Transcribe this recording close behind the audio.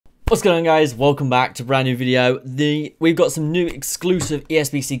What's going on, guys? Welcome back to a brand new video. We've got some new exclusive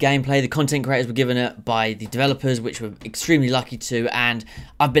ESBC gameplay. The content creators were given it by the developers, which we're extremely lucky to. And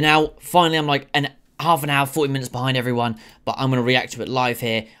I've been out. Finally, I'm like half an hour, 40 minutes behind everyone. But I'm going to react to it live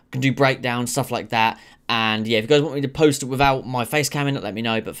here. I can do breakdowns, stuff like that. And yeah, if you guys want me to post it without my face cam in it, let me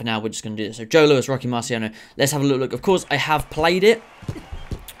know. But for now, we're just going to do this. So Joe Lewis, Rocky Marciano. Let's have a look. Of course, I have played it.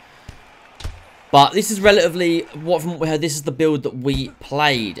 But this is relatively, from what we heard, this is the build that we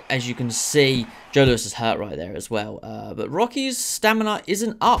played. As you can see, Joe Lewis is hurt right there as well. But Rocky's stamina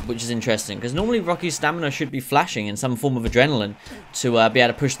isn't up, which is interesting. Because normally Rocky's stamina should be flashing in some form of adrenaline to be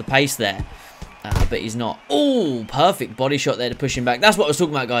able to push the pace there. But he's not. Oh, perfect body shot there to push him back. That's what I was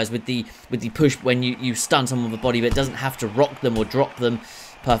talking about, guys, with the push when you stun someone with a body, but it doesn't have to rock them or drop them.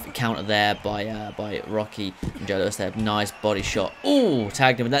 Perfect counter there by Rocky and Joe Lewis there. Nice body shot. Oh,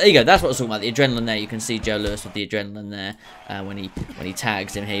 tagged him with that. There you go. That's what I was talking about. The adrenaline there. You can see Joe Lewis with the adrenaline there when he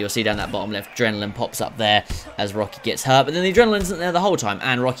tags him here. You'll see down that bottom left, adrenaline pops up there as Rocky gets hurt. But then the adrenaline isn't there the whole time,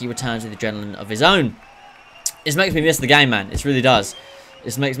 and Rocky returns with adrenaline of his own. This makes me miss the game, man. It really does.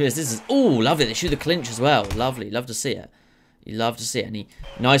 This makes me miss. This is lovely. They shoot the clinch as well. Lovely. Love to see it. You love to see it. And he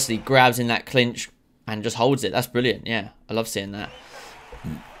nicely grabs in that clinch and just holds it. That's brilliant. Yeah, I love seeing that.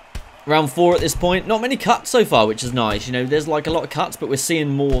 Round 4 at this point. Not many cuts so far, which is nice. You know, there's like a lot of cuts, but we're seeing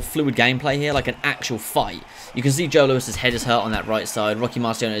more fluid gameplay here, like an actual fight. You can see Joe Lewis's head is hurt on that right side. Rocky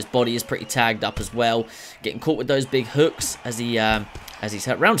Marciano's body is pretty tagged up as well, getting caught with those big hooks as he's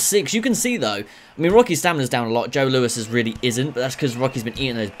hurt. Round 6, you can see though. I mean, Rocky's stamina's down a lot. Joe Lewis's really isn't, but that's because Rocky's been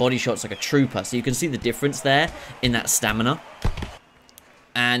eating those body shots like a trooper. So you can see the difference there in that stamina.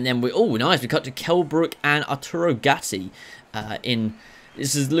 And then nice. We cut to Kelbrook and Arturo Gatti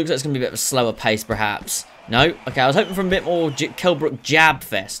This looks like it's going to be a bit of a slower pace, perhaps. No? Okay, I was hoping for a bit more Kelbrook jab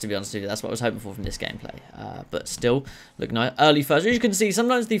fest, to be honest with you. That's what I was hoping for from this gameplay. But still, look nice. Early first. As you can see,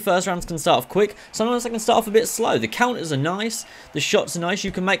 sometimes the first rounds can start off quick. Sometimes they can start off a bit slow. The counters are nice. The shots are nice.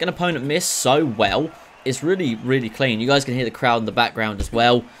 You can make an opponent miss so well. It's really, really clean. You guys can hear the crowd in the background as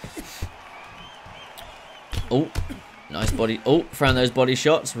well. Oh, nice body. Oh, throwing those body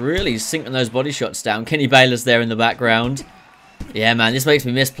shots. Really sinking those body shots down. Kenny Baylor's there in the background. Yeah, man, this makes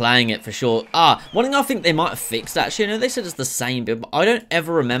me miss playing it for sure. One thing I think they might have fixed, actually, I know they said it's the same build, but I don't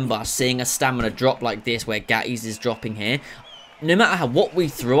ever remember seeing a stamina drop like this where Gatti's is dropping here. No matter what we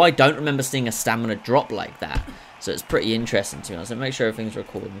threw, I don't remember seeing a stamina drop like that. So it's pretty interesting, to be honest. Let me make sure everything's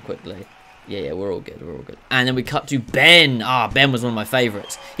recording quickly. Yeah, we're all good, we're all good. And then we cut to Ben. Ben was one of my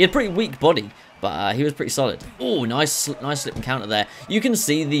favourites. He had a pretty weak body, but he was pretty solid. Oh, nice slip and counter there. You can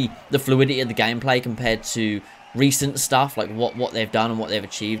see the fluidity of the gameplay compared to recent stuff, like what they've done and what they've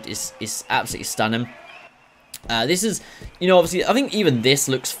achieved is absolutely stunning. This is, you know, obviously, I think even this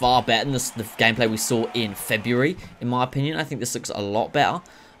looks far better than the gameplay we saw in February, in my opinion. I think this looks a lot better.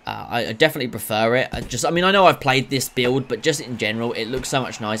 I definitely prefer it. I mean, I know I've played this build, but just in general, it looks so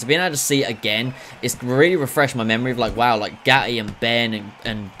much nicer. Being able to see it again, it's really refreshed my memory of, like, wow, like Gatti and Ben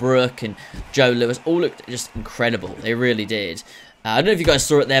and Brooke and Joe Lewis all looked just incredible. They really did. I don't know if you guys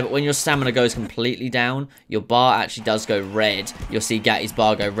saw it there, but when your stamina goes completely down, your bar actually does go red. You'll see Gatti's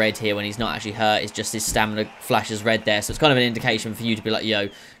bar go red here when he's not actually hurt. It's just his stamina flashes red there. So it's kind of an indication for you to be like, yo,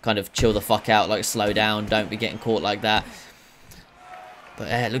 kind of chill the fuck out, like slow down. Don't be getting caught like that. But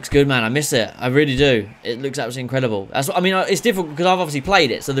yeah, it looks good, man. I miss it. I really do. It looks absolutely incredible. That's what I mean. It's difficult because I've obviously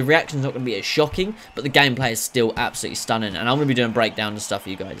played it, so the reaction's not going to be as shocking, but the gameplay is still absolutely stunning. And I'm going to be doing breakdowns and stuff for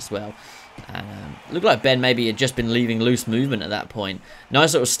you guys as well. Looked like Ben maybe had just been leaving loose movement at that point.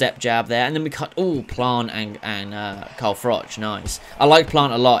 Nice little step jab there, and then we cut. Oh, Plant and Carl Froch, nice. I like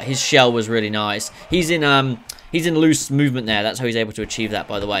Plant a lot. His shell was really nice. He's in loose movement there. That's how he's able to achieve that,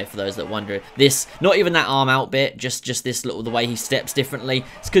 by the way, for those that wonder. This, not even that arm out bit, just this little, the way he steps differently.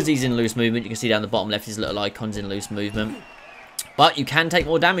 It's because he's in loose movement. You can see down the bottom left his little icons in loose movement. But you can take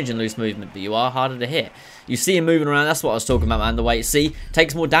more damage in loose movement, but you are harder to hit. You see him moving around, that's what I was talking about, man. The way you see,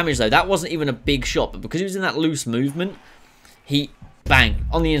 takes more damage though. That wasn't even a big shot, but because he was in that loose movement, he, bang,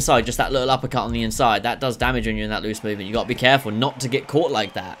 on the inside, just that little uppercut on the inside. That does damage when you're in that loose movement. You got to be careful not to get caught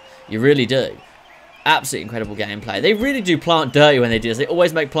like that. You really do. Absolutely incredible gameplay. They really do Plant dirty when they do this. They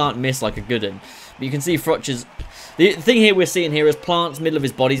always make Plant miss like a good one. But you can see Froch's... The thing here we're seeing here is Plant's middle of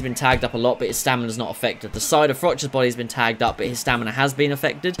his body's been tagged up a lot, but his stamina's not affected. The side of Froch's body's been tagged up, but his stamina has been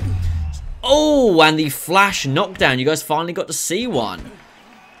affected. Oh, and the flash knockdown. You guys finally got to see one.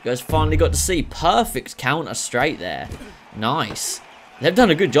 You guys finally got to see. Perfect counter straight there. Nice. They've done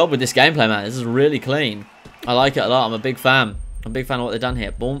a good job with this gameplay, man. This is really clean. I like it a lot. I'm a big fan. I'm a big fan of what they've done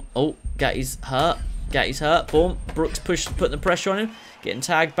here. Boom. Oh, Gatti's hurt. Gatti's hurt. Boom. Brooks putting the pressure on him. Getting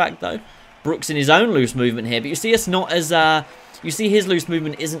tagged back, though. Brooks in his own loose movement here. But you see, it's not as you see his loose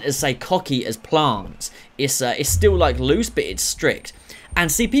movement isn't as, say, cocky as Plant's. It's still, like, loose, but it's strict.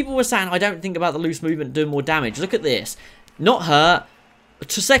 And see, people were saying, I don't think about the loose movement doing more damage. Look at this. Not hurt.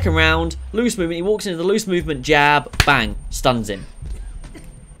 To second round, loose movement. He walks into the loose movement, jab, bang, stuns him.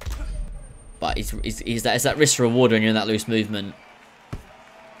 But it's that risk to reward when you're in that loose movement.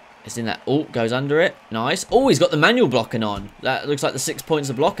 It's in that. Oh, goes under it. Nice. Oh, he's got the manual blocking on. That looks like the 6 points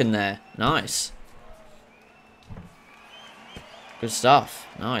of blocking there. Nice. Good stuff.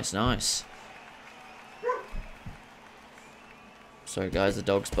 Nice, nice. Sorry, guys. The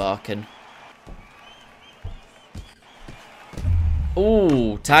dog's barking.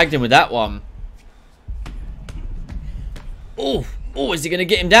 Oh, tagged him with that one. Oh, is he going to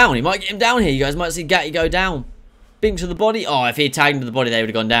get him down? He might get him down here. You guys might see Gatty go down. Bing to the body. Oh, if he had tagged him to the body, they would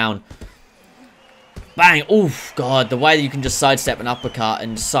have gone down. Bang. Oof, God. The way that you can just sidestep an uppercut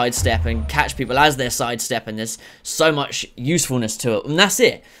and sidestep and catch people as they're sidestepping. There's so much usefulness to it. And that's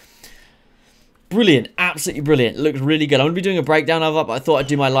it. Brilliant. Absolutely brilliant. Looks really good. I'm going to be doing a breakdown of it, but I thought I'd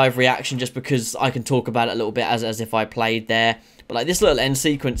do my live reaction just because I can talk about it a little bit as if I played there. But like this little end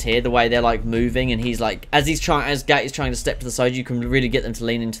sequence here, the way they're like moving and he's like, as Gatty's trying to step to the side, you can really get them to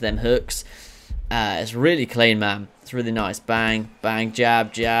lean into them hooks. It's really clean, man. It's really nice. Bang, bang,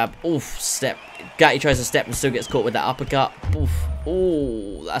 jab, jab. Oof, step. Gatty tries to step and still gets caught with that uppercut. Oof.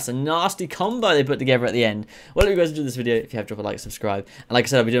 Oh, that's a nasty combo they put together at the end. Well, if you guys enjoyed this video, if you have, drop a like, subscribe. And like I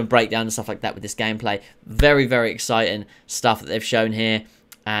said, I'll be doing breakdown and stuff like that with this gameplay. Very, very exciting stuff that they've shown here.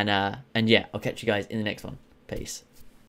 And yeah, I'll catch you guys in the next one. Peace.